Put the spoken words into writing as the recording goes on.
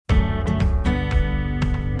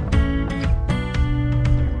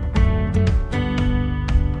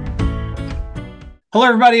Hello,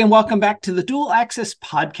 everybody, and welcome back to the Dual Access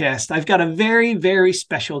Podcast. I've got a very, very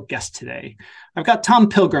special guest today. I've got Tom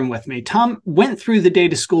Pilgrim with me. Tom went through the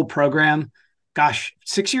data school program,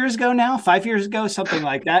 6 years ago now, 5 years ago, something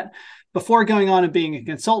like that, before going on and being a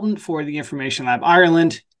consultant for the Information Lab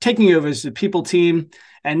Ireland, taking over as the people team.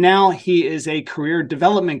 And now he is a career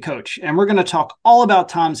development coach. And we're going to talk all about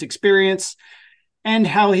Tom's experience and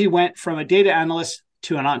how he went from a data analyst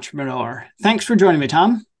to an entrepreneur. Thanks for joining me,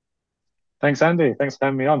 Tom. Thanks, Andy. Thanks for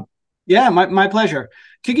having me on. Yeah, my pleasure.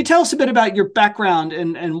 Could you tell us a bit about your background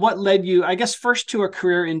and what led you, I guess, first to a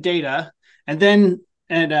career in data and then,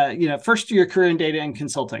 first to your career in data and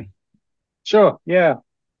consulting? Sure. Yeah.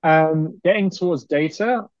 Getting towards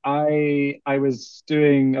data, I was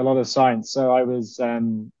doing a lot of science. So I was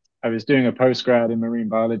doing a postgrad in marine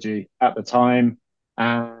biology at the time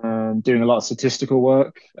and doing a lot of statistical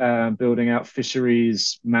work, building out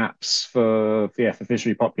fisheries maps for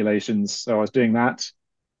fishery populations. So I was doing that.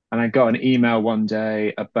 And I got an email one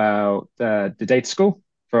day about the data school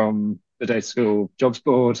from the data school jobs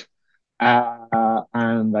board.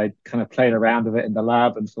 And I kind of played around with it in the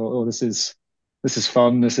lab and thought, oh, this is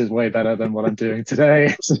fun. This is way better than what I'm doing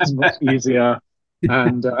today. This is much easier,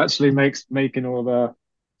 and actually makes making all the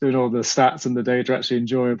doing all the stats and the data actually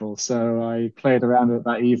enjoyable. So I played around with it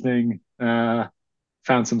that evening,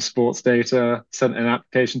 found some sports data, sent an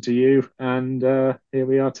application to you, and here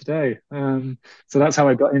we are today. So that's how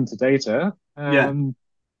I got into data. Yeah,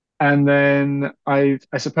 And then I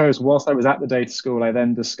suppose whilst I was at the data school, I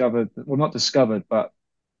then discovered, well, not discovered, but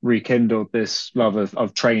rekindled this love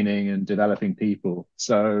of training and developing people.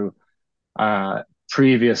 So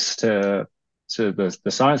previous to the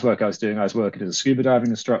science work I was doing, I was working as a scuba diving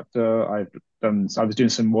instructor. I was doing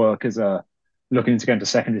some work as a looking into going to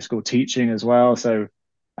secondary school teaching as well. So,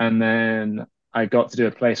 and then I got to do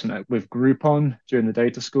a placement with Groupon during the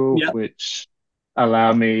data school, yeah, which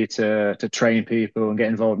allowed me to train people and get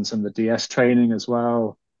involved in some of the DS training as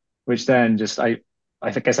well. Which then just I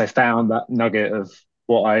guess I found that nugget of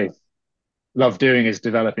what I love doing is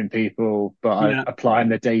developing people, but I yeah, applying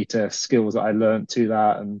the data skills that I learned to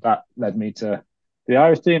that, and that led me to the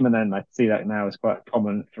Irish team. And then I see that now as quite a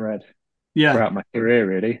common thread yeah. throughout my career,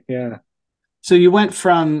 really. Yeah. So you went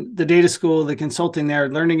from the data school, the consulting there,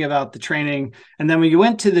 learning about the training, and then when you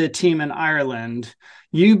went to the team in Ireland,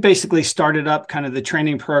 you basically started up kind of the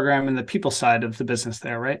training program and the people side of the business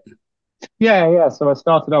there, right? Yeah. So I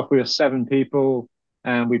started off with 7 people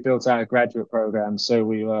and we built out a graduate program. So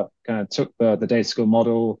we were kind of took the data school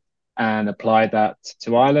model and applied that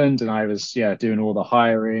to Ireland. And I was, yeah, doing all the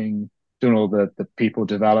hiring, doing all the people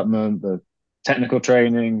development, the technical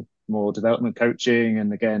training, more development coaching.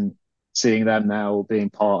 And again, seeing them now being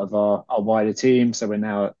part of our wider team. So we're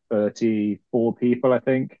now at 34 people, I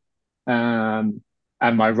think. Um,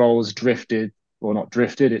 and my roles drifted, or not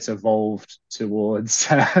drifted, it's evolved towards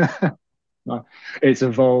it's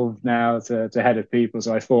evolved now to head of people.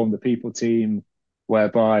 So I formed the people team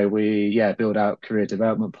whereby we, yeah, build out career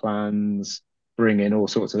development plans, bring in all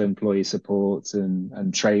sorts of employee supports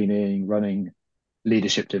and training, running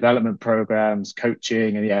leadership development programs,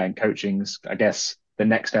 coaching, and yeah, and coaching's, I guess, the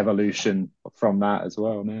next evolution from that as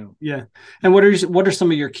well now. Yeah. And what are some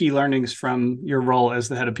of your key learnings from your role as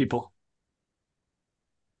the head of people?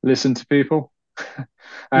 Listen to people.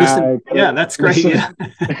 Listen, yeah, Gotta that's great. listen.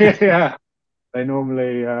 Yeah. Yeah, they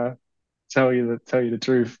normally tell you the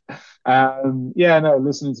truth. Yeah, no,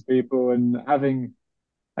 listening to people and having,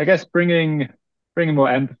 I guess, bringing more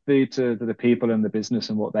empathy to the people in the business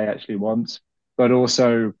and what they actually want. But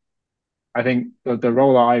also, I think the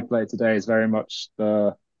role that I play today is very much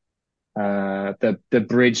the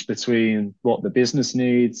bridge between what the business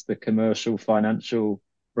needs, the commercial, financial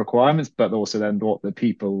requirements, but also then what the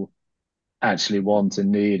people actually want and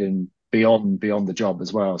need and beyond the job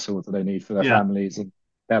as well. So what do they need for their Yeah. families and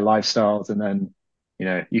their lifestyles? And then,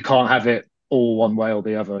 you can't have it all one way or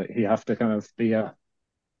the other. You have to kind of be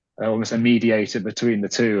almost a mediator between the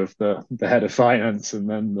two of the head of finance and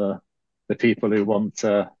then the people who want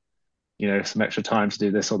some extra time to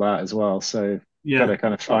do this or that as well. So got Yeah. to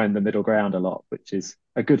kind of find the middle ground a lot, which is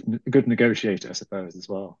a good negotiator, I suppose, as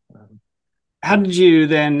well. How did you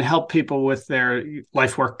then help people with their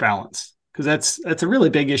life work balance? Because that's a really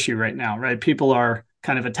big issue right now, right? People are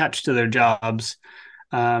kind of attached to their jobs.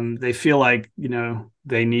 They feel like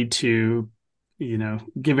they need to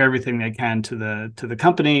give everything they can to the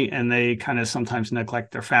company, and they kind of sometimes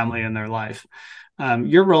neglect their family and their life.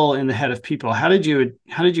 Your role in the head of people, how did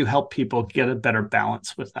you help people get a better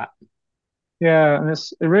balance with that? Yeah, and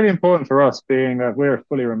it's really important for us being we're a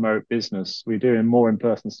fully remote business. We're doing more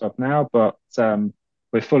in-person stuff now, but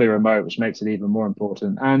we're fully remote, which makes it even more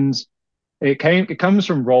important. And it comes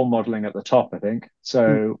from role modeling at the top, I think. Mm,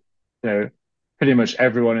 So, you know, pretty much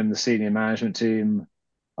everyone in the senior management team,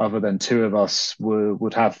 other than two of us,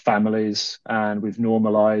 would have families, and we've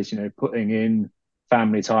normalized, putting in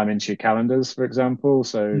family time into your calendars, for example.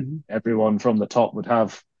 So mhm, everyone from the top would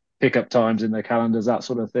have pickup times in their calendars, that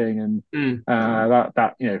sort of thing, and mm,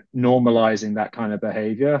 that normalizing that kind of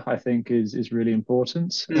behavior, I think, is really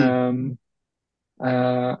important. mm.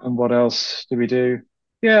 And what else do we do?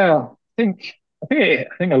 Yeah, I think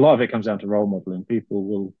a lot of it comes down to role modeling. People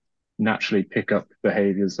will naturally pick up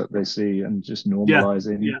behaviors that they see, and just Yeah,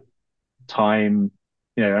 normalizing yeah, time,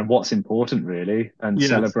 and what's important really, and yeah,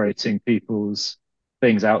 celebrating people's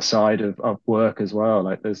things outside of work as well.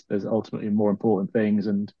 Like there's ultimately more important things,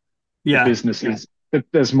 and the yeah, business is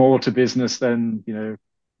there's more to business than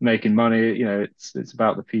making money. It's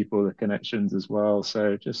about the people, the connections as well.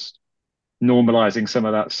 So just normalizing some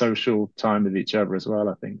of that social time with each other as well,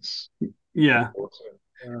 I think is yeah. important.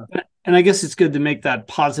 Yeah. And I guess it's good to make that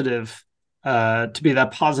positive, to be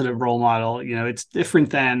that positive role model. It's different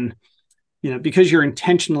than, because you're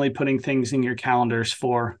intentionally putting things in your calendars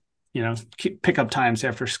for, pickup times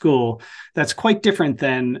after school. That's quite different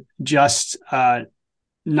than just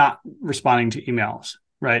not responding to emails,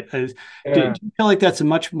 right? Do Yeah. you feel like that's a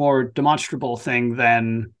much more demonstrable thing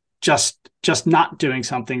than just not doing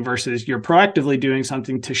something versus you're proactively doing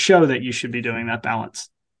something to show that you should be doing that balance?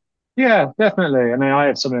 Yeah, definitely. I mean, I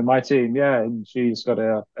have someone in my team, yeah, and she's got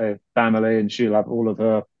a family, and she'll have all of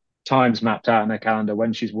her times mapped out in her calendar,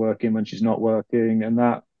 when she's working, when she's not working, and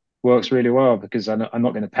that works really well because I'm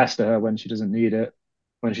not going to pester her when she doesn't need it,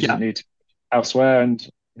 when she doesn't Yeah. need to elsewhere. And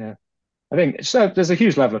I think so. There's a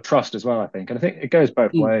huge level of trust as well, I think, and I think it goes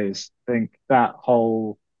both Mm. ways. I think that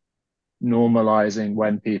whole normalizing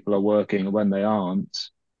when people are working and when they aren't,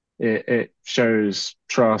 it shows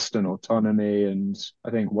trust and autonomy. And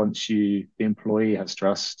I think once the employee has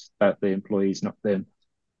trust that the employee's not them,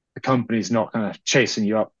 the company's not kind of chasing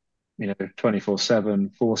you up,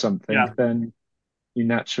 24/7 for something, Yeah. then you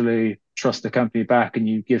naturally trust the company back, and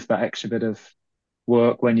you give that extra bit of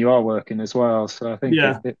work when you are working as well. So I think it,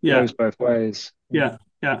 Yeah. it Yeah. goes both ways. Yeah.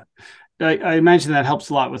 Yeah. I imagine that helps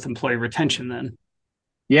a lot with employee retention then.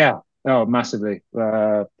 Yeah, oh, massively.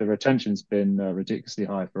 The retention's been ridiculously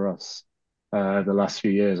high for us the last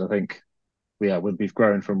few years. I think, yeah, we've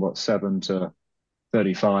grown from what, 7 to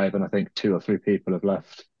 35, and I think two or three people have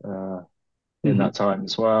left in Mhm. that time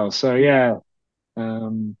as well. So yeah,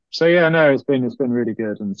 no, it's been really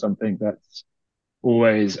good, and something that's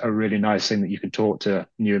always a really nice thing that you can talk to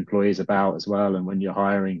new employees about as well. And when you're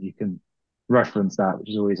hiring, you can reference that, which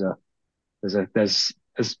is always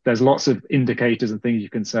there's lots of indicators and things you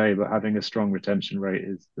can say, but having a strong retention rate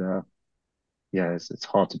is yeah, it's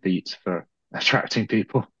hard to beat for attracting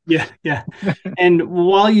people. Yeah, yeah. And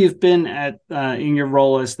while you've been in your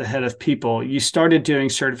role as the head of people, you started doing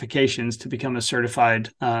certifications to become a certified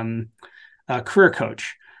career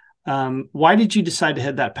coach. Why did you decide to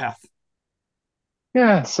head that path?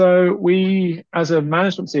 Yeah, so we, as a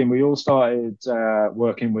management team, we all started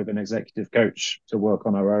working with an executive coach to work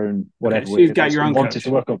on our own, Okay, whatever so you've it got was your we own wanted to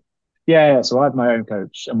coach. work on. Yeah, so I had my own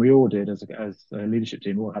coach, and we all did as a leadership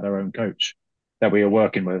team, we all had our own coach that we were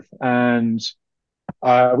working with, and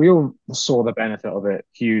we all saw the benefit of it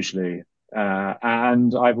hugely.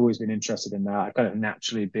 And I've always been interested in that. I've kind of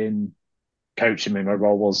naturally been coaching. My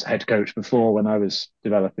role was head coach before when I was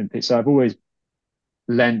developing, so I've always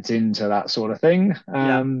lent into that sort of thing.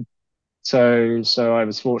 Yeah. So I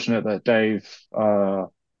was fortunate that Dave,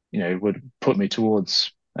 would put me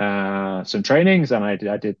towards some trainings, and I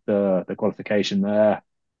did the qualification there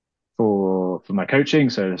for my coaching.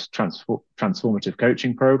 So it's transformative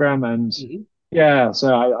coaching program, and Mhm. yeah,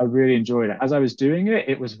 so I really enjoyed it. As I was doing it,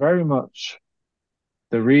 it was very much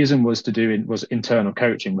the reason was internal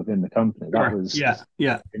coaching within the company. That Sure. was Yeah.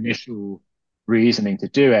 Yeah. initial reasoning to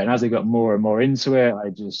do it, and as I got more and more into it, I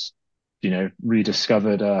just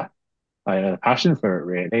rediscovered I had a passion for it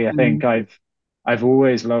really. I think Mhm. I've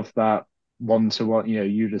always loved that one to one.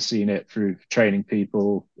 You've just seen it through training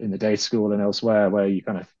people in the day school and elsewhere, where you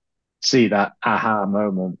kind of see that aha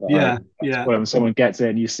moment. Yeah. That's Yeah. when someone gets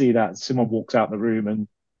in, you see that someone walks out the room, and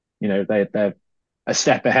they're a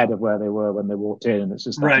step ahead of where they were when they walked in, and it's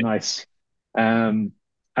just that Right. nice. Um,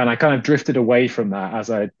 and I kind of drifted away from that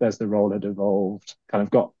as the role had evolved. Kind of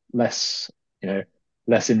got you know,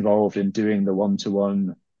 less involved in doing the one to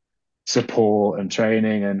one support and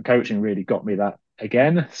training, and coaching really got me that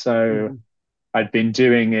again. So Mhm. I'd been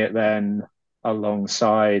doing it then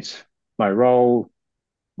alongside my role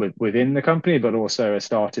within the company, but also I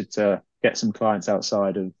started to get some clients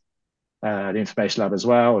outside of the information lab as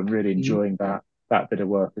well, and really Mhm. enjoying that bit of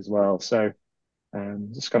work as well. So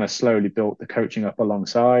just kind of slowly built the coaching up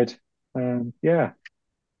alongside. Yeah.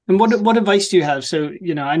 And what advice do you have? So,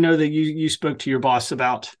 I know that you spoke to your boss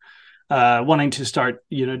about wanting to start,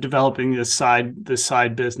 developing this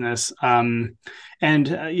side business. And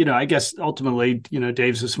I guess ultimately,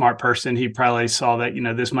 Dave's a smart person. He probably saw that,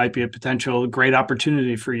 this might be a potential great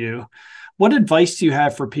opportunity for you. What advice do you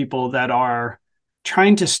have for people that are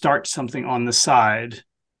trying to start something on the side?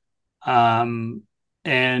 Um,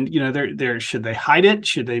 and they're should they hide it?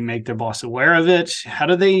 Should they make their boss aware of it? How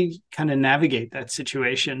do they kind of navigate that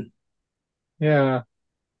situation? Yeah.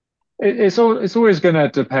 It's always going to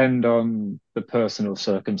depend on the personal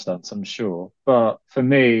circumstance, I'm sure. But for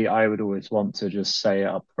me, I would always want to just say it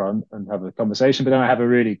up front and have a conversation. But then I have a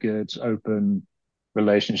really good, open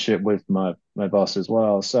relationship with my boss as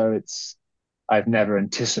well. So I've never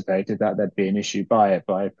anticipated that there'd be an issue by it.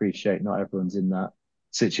 But I appreciate not everyone's in that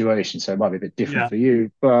situation, so it might be a bit different Yeah. for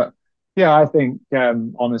you. But yeah, I think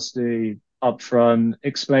honesty upfront,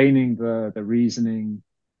 explaining the reasoning,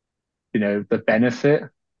 the benefit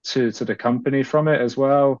to the company from it as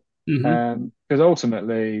well. Hmm. Because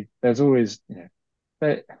ultimately, there's always,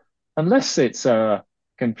 there, unless it's a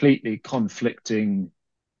completely conflicting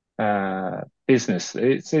business,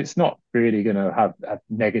 it's not really going to have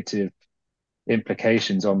negative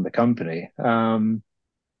implications on the company.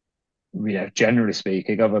 Generally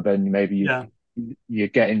speaking, other than maybe Yeah. you're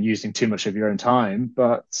getting using too much of your own time.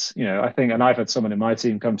 But I think, and I've had someone in my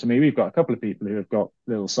team come to me. We've got a couple of people who have got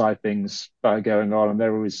little side things that are going on, and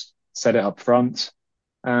they're always set it up front,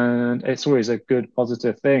 and it's always a good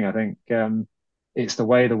positive thing. I think it's the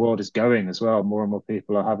way the world is going as well. More and more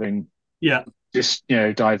people are having Yeah. just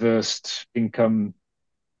diverse income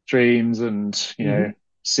streams, and Hmm.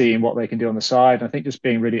 seeing what they can do on the side. I think just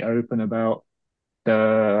being really open about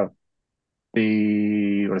the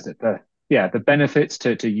what is it the benefits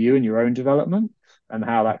to you and your own development and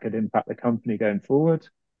how that could impact the company going forward.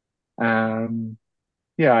 um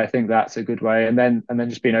yeah, I think that's a good way, and then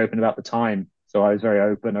just being open about the time. So I was very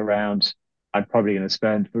open around, I'm probably going to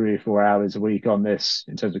spend 3 or 4 hours a week on this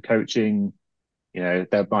in terms of coaching.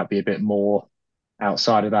 There might be a bit more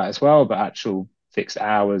outside of that as well, but actual fixed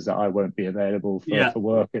hours that I won't be available Yeah. for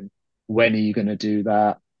work. And when are you going to do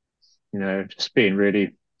that? Just being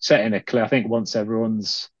really setting a clear. I think once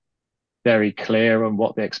everyone's very clear on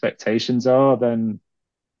what the expectations are, then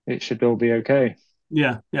it should all be okay.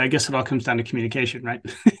 Yeah. Yeah. I guess it all comes down to communication, right?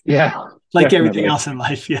 Yeah, Like everything definitely. else in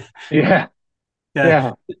life. Yeah. Yeah,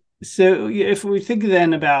 Yeah. yeah, So if we think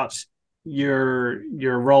then about your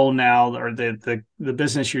role now, or the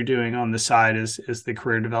business you're doing on the side is the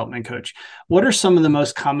career development coach, what are some of the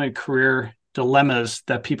most common career dilemmas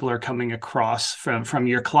that people are coming across from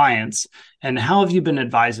your clients, and how have you been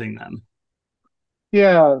advising them?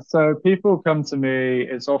 yeah. So people come to me,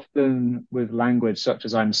 it's often with language such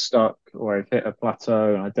as I'm stuck or I've hit a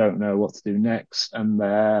plateau and I don't know what to do next. And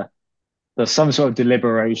there's some sort of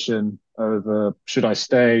deliberation over, should I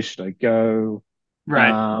stay? Should I go?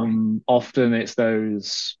 Right. Often it's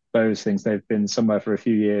those things. They've been somewhere for a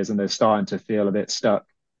few years and they're starting to feel a bit stuck,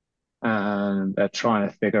 and they're trying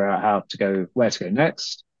to figure out where to go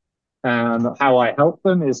next. And how I help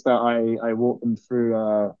them is that I walk them through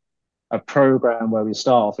a program where we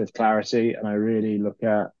start off with clarity, and I really look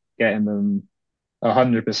at getting them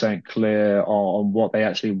 100% clear on what they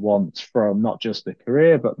actually want from not just the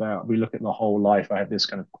career, but that we look at the whole life. I have this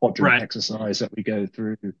kind of quadrant Right. exercise that we go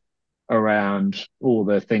through around all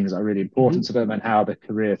the things that are really important Hmm. to them and how the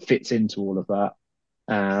career fits into all of that.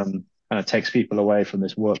 And it takes people away from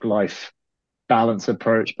this work-life balance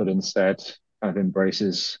approach, but instead kind of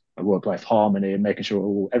embraces a work-life harmony and making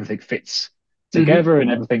sure everything fits Hmm. together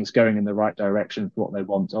and everything's going in the right direction for what they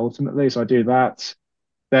want ultimately. So I do that.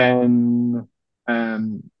 Then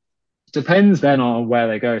depends then on where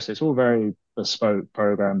they go. So it's all very bespoke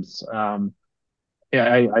programs. Yeah,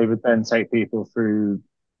 I would then take people through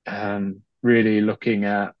really looking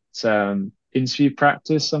at interview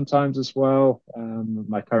practice sometimes as well. One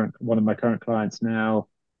of my current clients now,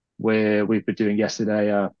 where we've been doing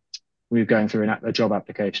yesterday, we were going through a job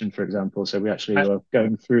application, for example. So we actually Right. were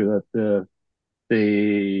going through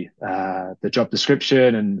the job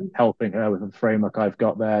description and helping her with the framework I've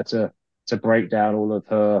got there to break down all of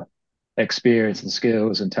her experience and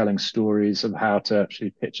skills and telling stories of how to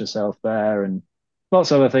actually pitch herself there and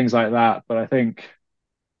lots of other things like that. But I think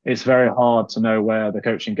it's very hard to know where the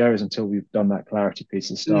coaching goes until we've done that clarity piece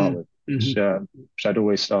to start with, Hmm. which I'd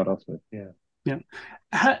always start off with. Yeah. Yeah.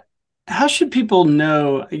 How, how should people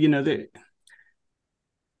know, that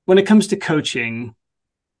when it comes to coaching,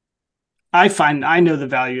 I find I know the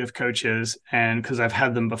value of coaches, and because I've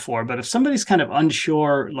had them before. But if somebody's kind of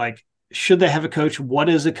unsure, like Should they have a coach? What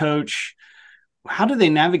is a coach? How do they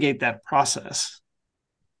navigate that process?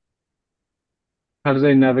 How do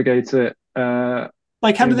they navigate it?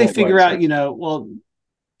 Like, how do In they what way? figure Sorry. out, well,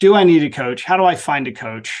 do I need a coach? How do I find a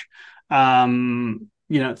coach?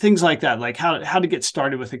 Things like that, like how to get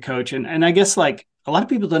started with a coach. And I guess like a lot of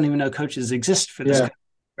people don't even know coaches exist for this Yeah. kind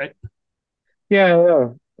of, right? Yeah.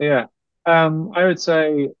 Yeah. I would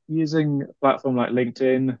say using a platform like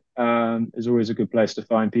LinkedIn is always a good place to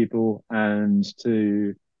find people and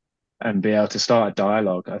be able to start a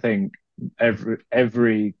dialogue. I think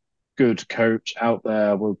every good coach out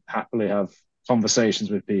there will happily have conversations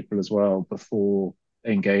with people as well before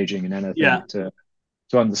engaging in Yeah. anything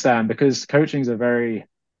to understand, because coaching is a very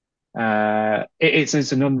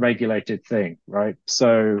it's an unregulated thing, right?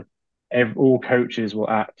 So all coaches will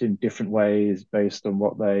act in different ways based on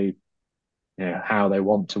what they, how they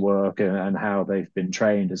want to work, and how they've been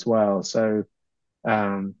trained as well. So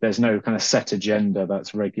there's no kind of set agenda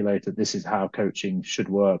that's regulated. This is how coaching should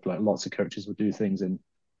work. Like lots of coaches will do things in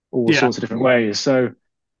all Yeah. sorts of different ways. So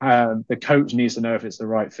the coach needs to know if it's the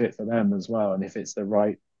right fit for them as well, and if it's the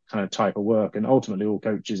right kind of type of work. And ultimately, all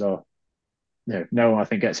coaches are, no one I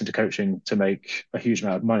think gets into coaching to make a huge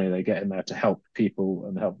amount of money. They get in there to help people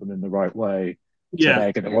and help them in the right way. So Yeah.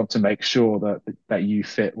 they're going to want to make sure that you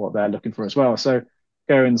fit what they're looking for as well. So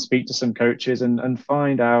go and speak to some coaches and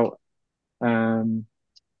find out um,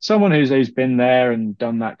 someone who's been there and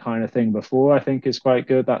done that kind of thing before. I think is quite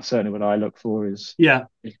good. That's certainly what I look for Yeah.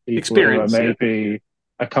 is people who are Experience. Yeah. maybe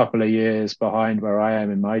a couple of years behind where I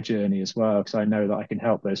am in my journey as well, because I know that I can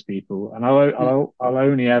help those people, and I'll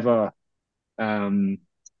only ever um,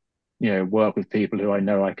 work with people who I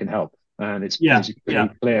know I can help. And it's Yeah. usually Yeah.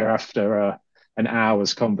 pretty clear after an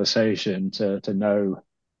hour's conversation to know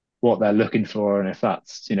what they're looking for and if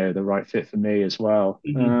that's the right fit for me as well.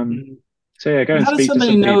 Mm-hmm. So yeah, go And and how does speak to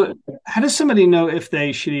somebody some know? people. How does somebody know if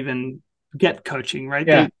they should even get coaching? Right?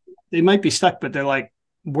 Yeah, They might be stuck, but they're like,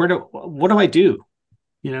 what do I do?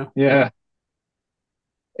 You know? yeah.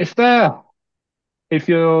 If they're if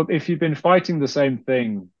you've been fighting the same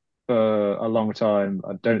thing for a long time,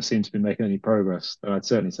 I don't seem to be making any progress, then I'd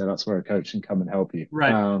certainly say that's where a coach can come and help you.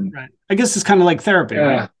 Right. Right. I guess it's kind of like therapy,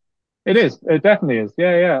 right? Yeah, it is. It definitely is.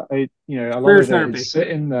 Yeah, yeah. A lot Career of it therapy. is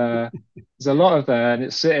sitting there. There's a lot of there, and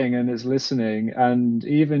it's sitting and it's listening, and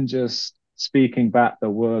even just speaking back the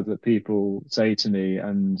words that people say to me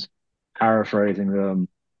and paraphrasing them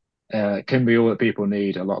can be all that people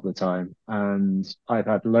need a lot of the time. And I've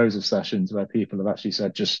had loads of sessions where people have actually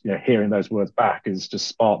said just hearing those words back has just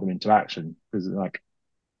sparked them into action, because like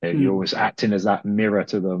you're Mm. always acting as that mirror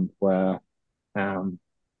to them where um,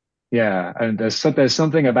 yeah, and there's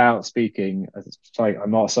something about speaking. It's like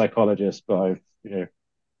I'm not a psychologist, but I've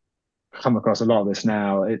come across a lot of this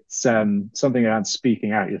now. It's something around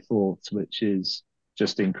speaking out your thoughts, which is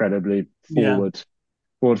just incredibly Yeah.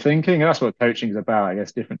 forward thinking. And that's what coaching is about. I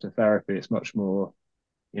guess different to therapy. It's much more,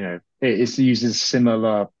 it uses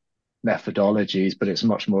similar methodologies, but it's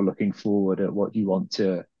much more looking forward at what you want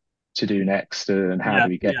to do next, and how Yeah. do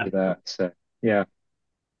we get Yeah. to that. So yeah.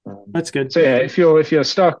 Um, That's good. so yeah, if you're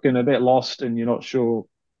stuck and a bit lost and you're not sure,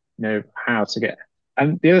 how to get.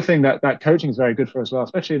 And the other thing that coaching is very good for as well,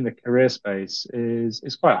 especially in the career space, is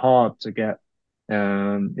it's quite hard to get.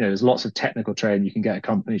 There's lots of technical training you can get a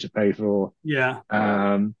company to pay for. Yeah.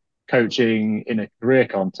 Um, Coaching in a career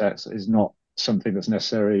context is not something that's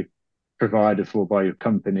necessarily provided for by your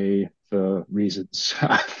company for reasons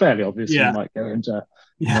fairly obvious. Yeah. You Yeah.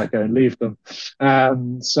 might go and leave them.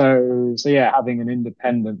 So yeah, having an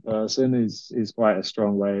independent person is quite a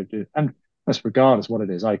strong way of doing. And that's regardless what it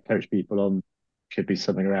is. I coach people on could be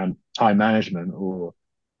something around time management or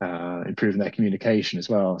improving their communication as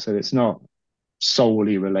well. So it's not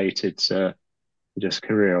solely related to just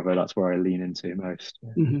career, although that's where I lean into most.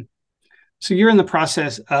 Yeah. Mhm. So you're in the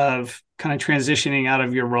process of kind of transitioning out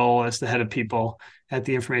of your role as the head of people at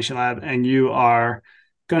the information lab, and you are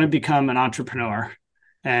going to become an entrepreneur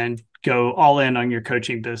and go all in on your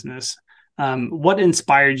coaching business. What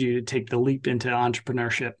inspired you to take the leap into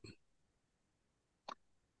entrepreneurship?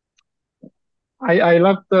 I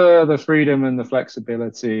love the freedom and the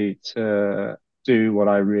flexibility to do what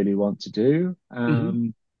I really want to do, Mm-hmm.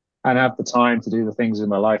 and have the time to do the things in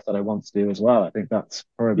my life that I want to do as well. I think that's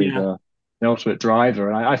probably Yeah. the ultimate driver,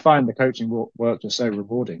 and I find the coaching work just so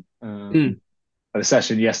rewarding. Mm. Had a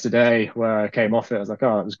session yesterday where I came off it, I was like,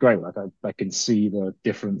 oh, it was great. Like I can see the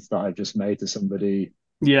difference that I've just made to somebody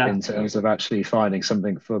Yeah. in terms of actually finding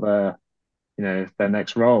something for their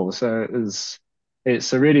next role. So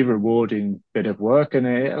it's a really rewarding bit of work, and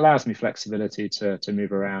it allows me flexibility to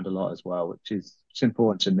move around a lot as well, which is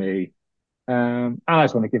important to me. And I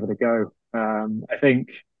just want to give it a go. I think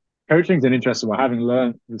coaching is an interesting one. Having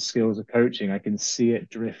learned the skills of coaching, I can see it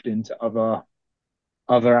drift into other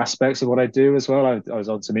aspects of what I do as well. I was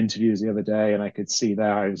on some interviews the other day, and I could see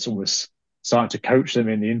there I was almost starting to coach them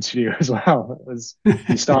in the interview as well. As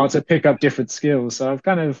you start to pick up different skills. So I've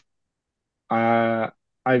kind of uh,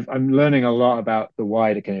 I'm learning a lot about the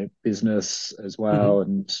wider kind of business as Mhm. well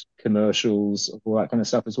and commercials, all that kind of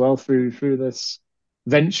stuff as well through this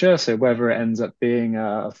venture. So whether it ends up being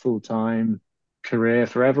a full-time career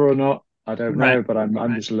forever or not, I don't Right. know. But I'm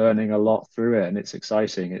Right. just learning a lot through it, and it's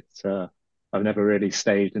exciting. It's I've never really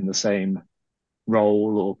stayed in the same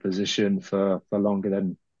role or position for longer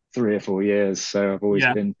than 3 or 4 years. So I've always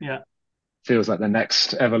Yeah. been Yeah. feels like the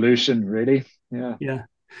next evolution, really. Yeah. Yeah.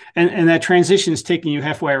 And that transition is taking you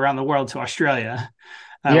halfway around the world to Australia,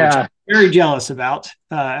 which I'm Yeah. very jealous about.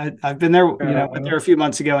 I've been there, went Uh, there a few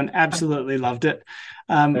months ago and absolutely loved it.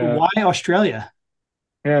 yeah. Why Australia?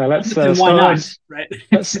 Yeah, Other than why not? Right.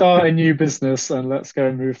 let's start a new business and let's go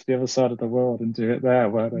and move to the other side of the world and do it there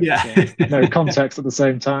where Yeah. there's no context at the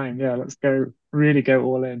same time. Yeah, let's go really go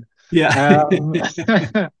all in. Yeah. Um,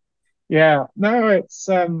 yeah, no, it's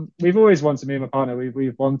we've always wanted me and my partner.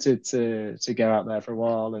 We've wanted to go out there for a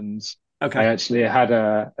while, and I Okay. actually had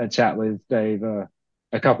a chat with Dave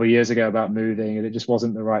a couple of years ago about moving, and it just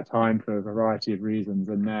wasn't the right time for a variety of reasons.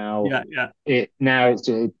 And Yeah. Yeah. now it's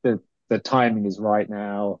just, the timing is right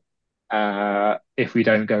now. If we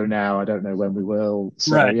don't go now, I don't know when we will.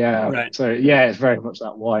 Right. Right. So yeah, it's very much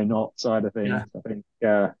that why not side of Yeah. things. I think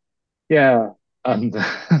yeah, and,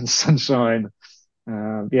 and sunshine.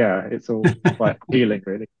 Yeah, it's all quite appealing,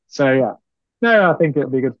 really. So yeah, no, I think it'll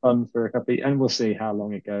be good fun for a couple, and we'll see how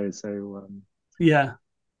long it goes. So Yeah.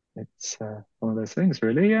 it's one of those things,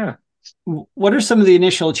 really. Yeah. What are some of the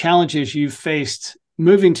initial challenges you've faced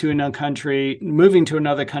moving to another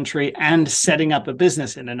country, and setting up a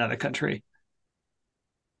business in another country?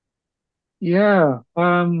 Yeah.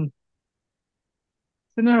 So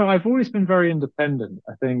no, I've always been very independent.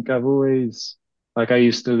 I think I've always, like, I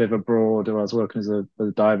used to live abroad, or I was working as a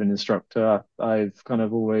diving instructor. I've kind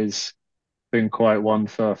of always been quite one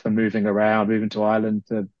for moving around, moving to Ireland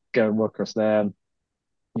to go and work across there,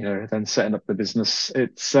 and then setting up the business.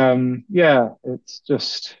 It's yeah, it's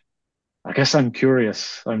just, I guess I'm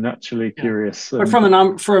curious. I'm naturally Yeah. curious, But and from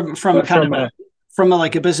but kind from of a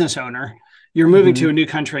like a business owner, you're moving to mhm. a new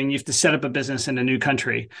country and you have to set up a business in a new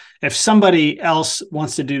country. If somebody else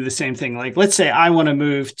wants to do the same thing, like let's say I want to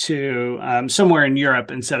move to somewhere in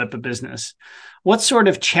Europe and set up a business, what sort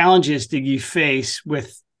of challenges do you face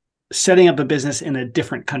with setting up a business in a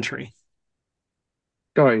different country?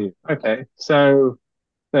 Got you. Okay, so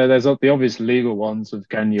there's the obvious legal ones of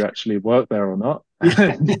can you actually work there or not?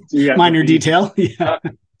 Yeah. Do you have the Minor visa? detail. Yeah.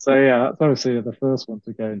 So yeah, that's obviously the first one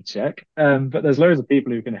to go and check. But there's loads of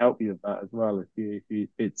people who can help you with that as well if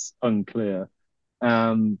it's unclear.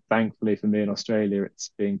 Thankfully for me in Australia, it's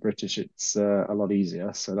being British, it's a lot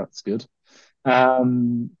easier, so that's good.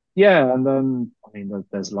 Yeah, and then I mean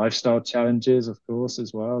there's lifestyle challenges, of course,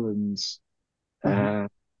 as well, and Mhm. uh,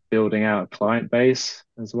 building out a client base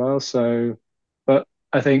as well. So, but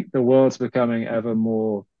I think the world's becoming ever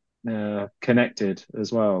more connected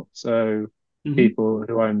as well. So Mhm. people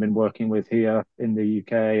who I've been working with here in the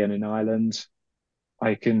UK and in Ireland,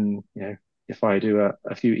 I can, if I do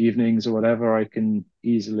a few evenings or whatever, I can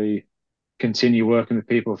easily continue working with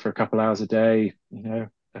people for a couple hours a day,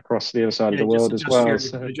 across the other side of Yeah. the Just world as well.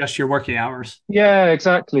 So adjust your working hours. yeah,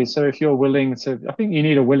 exactly. So if you're willing to, I think you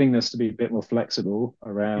need a willingness to be a bit more flexible Yeah.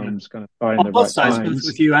 around kind of finding On the both right sides, both times.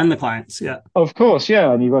 with you and the clients. Yeah. Of course,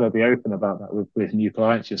 yeah, and you've got to be open about that with new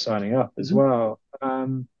clients you're signing up as Mhm. well.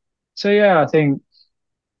 So yeah,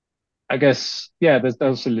 I guess, yeah, there's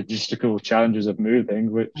also logistical challenges of moving,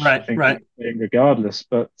 which I Right. think Right. regardless.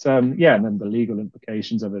 But yeah, and then the legal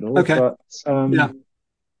implications of it all. Okay. But Yeah.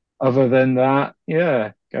 other than that,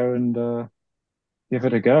 yeah, go and give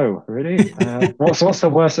it a go, really. What's the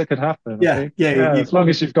worst that could happen? I Yeah. think, Yeah. yeah, as long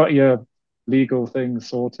as you've got your legal things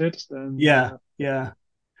sorted, then Yeah. Yeah.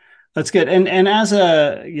 That's good. And as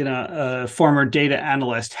a former data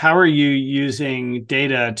analyst, how are you using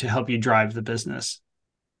data to help you drive the business?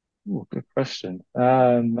 ooh, good question.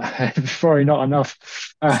 Probably not enough.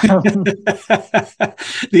 Um,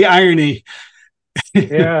 The irony.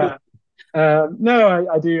 yeah, no,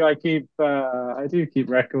 I do. I do keep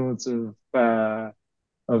records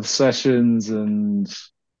of sessions, and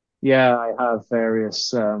yeah, I have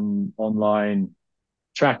various online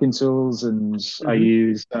tracking tools, and I Mhm.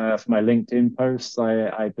 use for my LinkedIn posts.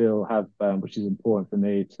 I will have, which is important for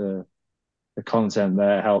me, to the content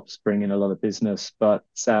there helps bring in a lot of business. But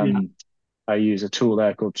Yeah. I use a tool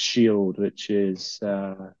there called Shield, which is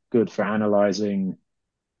good for analyzing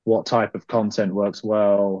what type of content works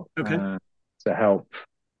well Okay. to help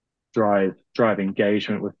drive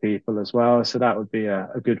engagement with people as well. So that would be a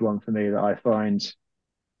good one for me that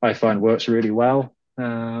I find works really well.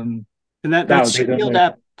 And That that's would be the Shield main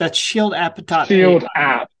app. That's Shield App.ai. Shield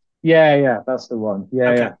app. Yeah, yeah, that's the one. Yeah,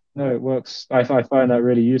 Okay. yeah. No, it works. I find that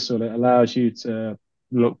really useful. It allows you to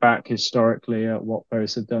look back historically at what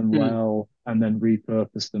posts have done Mm. well and then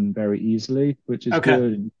repurpose them very easily, which is Okay.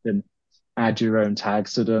 good. And you can add your own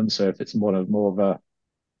tags to them. So if it's more of a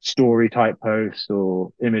story type post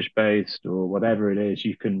or image based or whatever it is,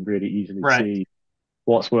 you can really easily Right. see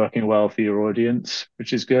what's working well for your audience,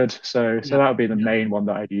 which is good. So Yeah. that would be the Yeah. main one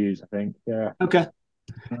that I'd use, I think. Yeah. Okay.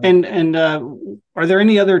 And are there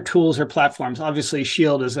any other tools or platforms? Obviously,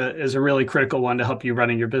 Shield is a really critical one to help you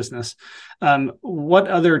running your business. What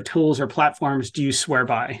other tools or platforms do you swear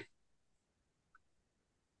by?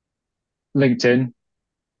 LinkedIn,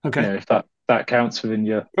 Okay. if that counts within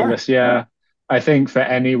your Sure. list. Yeah. I think for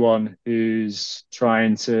anyone who's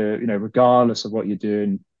trying to, regardless of what you're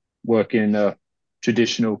doing, working in a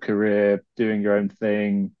traditional career, doing your own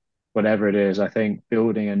thing, whatever it is, I think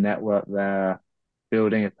building a network there,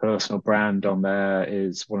 building a personal brand on there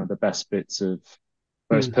is one of the best bits of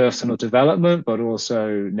both Mm. personal development, but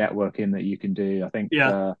also networking that you can do. I think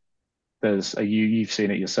Yeah. you've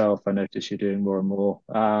seen it yourself. I notice you're doing more and more.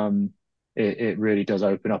 It really does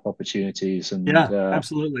open up opportunities, and Yeah.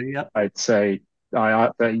 Absolutely. Yep. I'd say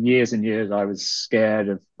for years and years I was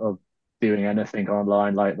scared of doing anything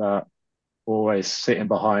online like that. Always sitting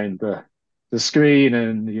behind the screen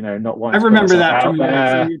and not I wanting to put remember myself that out from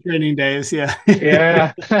there. your training days. Yeah.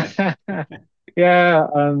 Yeah. Yeah,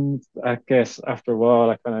 and I guess after a while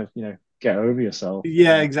I kind of get over yourself.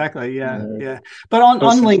 Yeah, exactly. Yeah, You yeah. But on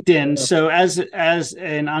Put LinkedIn, so as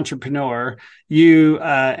an entrepreneur, you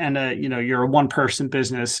and you're a one person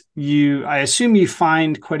business. I assume you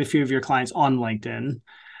find quite a few of your clients on LinkedIn.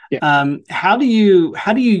 yeah, How do you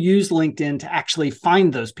use LinkedIn to actually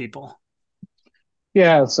find those people?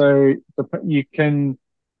 yeah. So you can.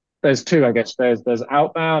 There's two, I guess. There's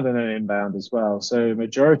outbound and then inbound as well. So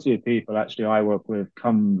majority of people actually I work with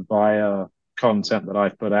come via content that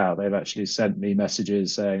I've put out. They've actually sent me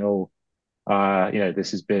messages saying, "Oh,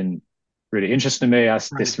 this has been really interesting to me. Right.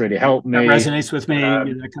 This really helped That me. resonates with me. Um,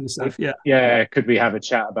 That kind of we, stuff. Yeah. yeah, could we have a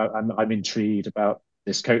chat about? I'm intrigued about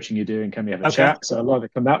this coaching you're doing. Can we have a Okay. chat?" So a lot of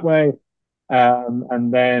it come that way.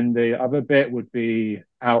 And then the other bit would be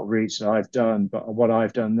outreach that I've done. But what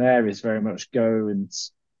I've done there is very much go and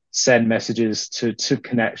send messages to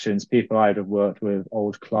connections, people I'd have worked with,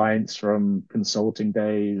 old clients from consulting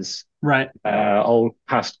days, Right. old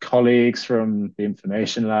past colleagues from the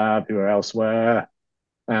information lab who are elsewhere.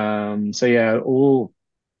 So yeah,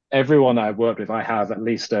 everyone I've worked with, I have at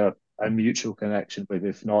least a mutual connection with,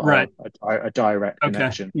 if not Right. a direct Okay.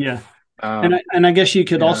 connection. Yeah. And Um, I guess you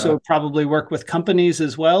could yeah, also probably work with companies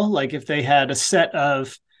as well. Like if they had a set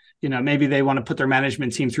of, maybe they want to put their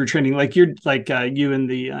management team through training, like you and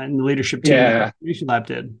the leadership team at the yeah, Information Lab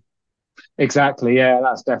did. exactly. Yeah,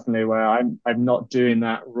 that's definitely where I'm not doing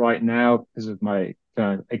that right now because of my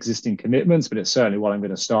kind of existing commitments, but it's certainly what I'm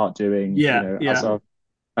going to start doing, Yeah. Yeah.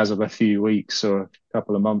 as of a few weeks or a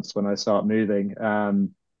couple of months when I start moving.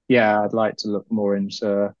 Yeah, I'd like to look more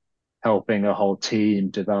into helping a whole team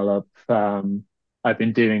develop. I've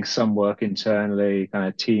been doing some work internally, kind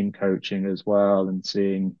of team coaching as well, and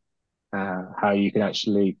seeing how you can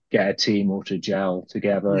actually get a team all to gel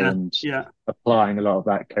together Yeah. and Yeah. applying a lot of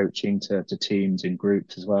that coaching to teams and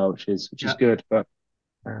groups as well, which is Yeah. good. But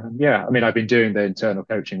yeah, I mean, I've been doing the internal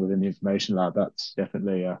coaching within the information lab. That's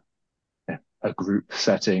definitely a group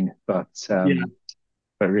setting, Yeah.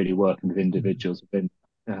 but really working with individuals have been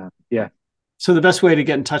yeah, So the best way to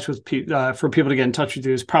get in touch with for people to get in touch with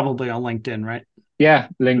you is probably on LinkedIn, right? yeah,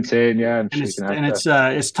 LinkedIn, yeah, I'm And sure you it's can add and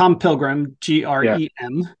that. it's Tom Pilgrim, Yeah,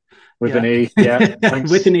 Grem. with Yeah. an E. Yeah, With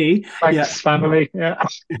thanks, an E. Yeah. thanks, family. Yeah,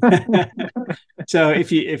 So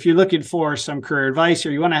if you're looking for some career advice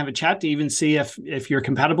or you want to have a chat to even see if you're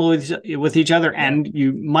compatible with each other yeah, and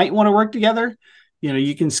you might want to work together,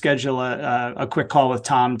 you can schedule a quick call with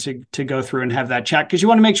Tom to go through and have that chat because you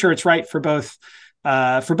want to make sure it's right for both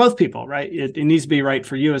people, right? It needs to be right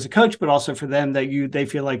for you as a coach, but also for them that they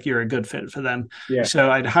feel like you're a good fit for them. yeah,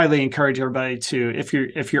 So I'd highly encourage everybody to, if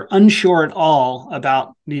you're unsure at all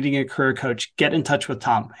about needing a career coach, get in touch with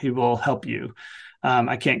Tom. He will help you.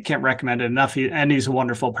 I can't recommend it enough. And he's a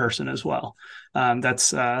wonderful person as well.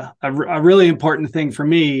 That's a really important thing for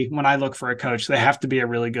me when I look for a coach. They have to be a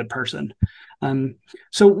really good person.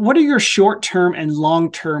 So what are your short-term and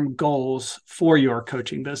long-term goals for your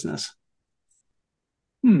coaching business?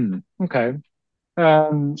 Okay.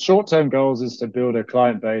 Short-term goals is to build a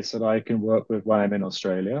client base that I can work with when I'm in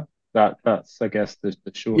Australia. That's I guess the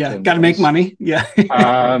Yeah, short-term got to make goals. money. Yeah.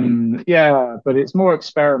 Yeah, but it's more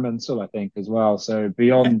experimental, I think, as well. So Okay.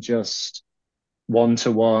 beyond just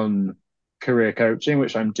one-to-one career coaching,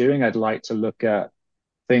 which I'm doing, I'd like to look at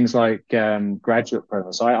things like graduate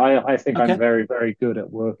programs. So I think I'm Okay. very, very good at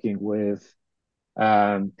working with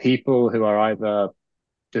people who are either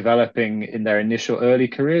developing in their initial early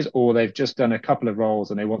careers or they've just done a couple of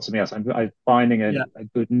roles and they want something else. I'm finding Yeah. a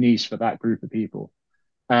good niche for that group of people.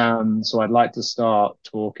 So I'd like to start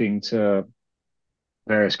talking to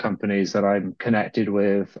various companies that I'm connected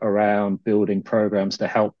with around building programs to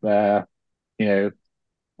help their, you know,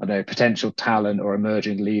 I don't know, potential talent or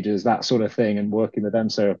emerging leaders, that sort of thing, and working with them.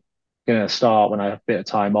 So, going to start when I have a bit of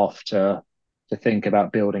time off to think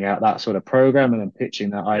about building out that sort of program and then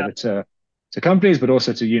pitching that Yeah. either to companies, but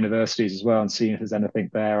also to universities as well, and seeing if there's anything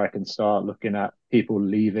there. I can start looking at people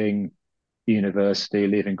leaving university,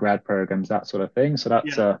 leaving grad programs, that sort of thing. So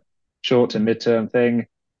that's Yeah. a short to midterm thing.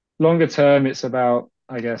 Longer term, it's about,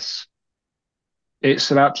 I guess, it's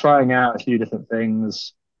about trying out a few different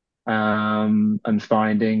things and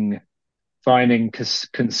finding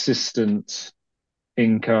consistent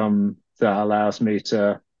income that allows me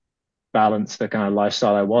to balance the kind of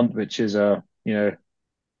lifestyle I want, which is a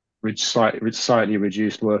slightly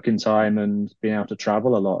reduced working time and being able to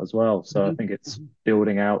travel a lot as well. So I Mhm. think it's Mhm.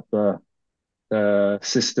 building out the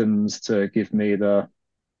systems to give me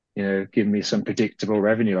some predictable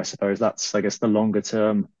revenue. I suppose that's, I guess, the longer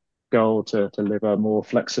term goal to live a more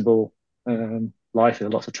flexible life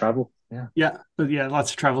with lots of travel. Yeah. Yeah. Yeah.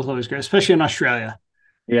 Lots of travel is always great, especially in Australia.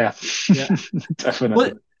 Yeah. Yeah. What?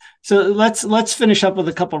 Definitely. So let's finish up with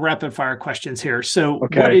a couple rapid fire questions here. So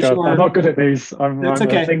what Okay, is God, I'm your? not good at these. That's I'm a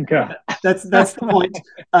okay. thinker. That's the point.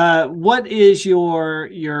 What is your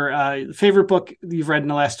favorite book you've read in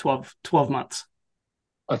the last 12 months?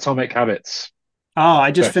 Atomic Habits, Oh,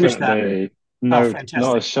 I just finished that. definitely. Oh, No, not a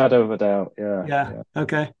fantastic. shadow of a doubt. Yeah, Yeah. yeah,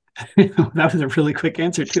 Okay. That was a really quick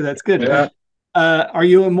answer too. That's good. yeah. Are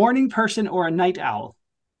you a morning person or a night owl?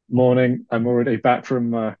 Morning. I'm already back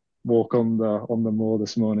from walk on the moor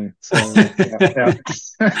this morning. So yeah,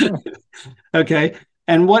 yeah. Okay.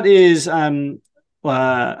 And what is other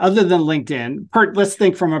than LinkedIn, let's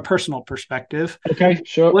think from a personal perspective. Okay,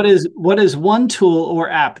 sure. What is one tool or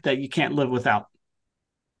app that you can't live without?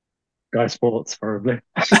 Guy sports probably.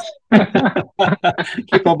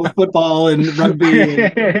 Keep up with football and rugby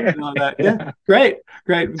and all that. Yeah, Yeah. great,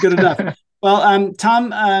 great, good enough. Well,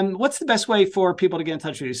 Tom, what's the best way for people to get in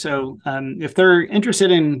touch with you? So, if they're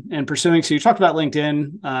interested in pursuing, so you talked about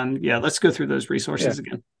LinkedIn. Yeah, let's go through those Yeah. resources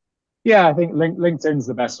again. Yeah, I think LinkedIn's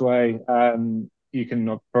the best way. You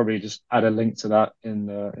can probably just add a link to that in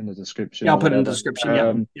the description Yeah, I'll or put it in the whatever. description.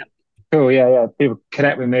 Yeah, yeah, Cool. Yeah, yeah. People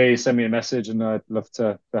connect with me, send me a message, and I'd love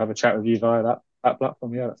to have a chat with you via that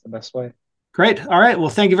platform. Yeah, that's the best way. great. All right. Well,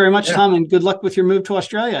 thank you very much, Yeah, Tom, and good luck with your move to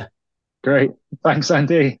Australia. great. Thanks,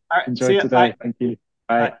 Andy. All right. See Enjoyed ya. Bye. today. Thank you.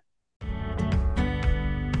 Bye. Bye.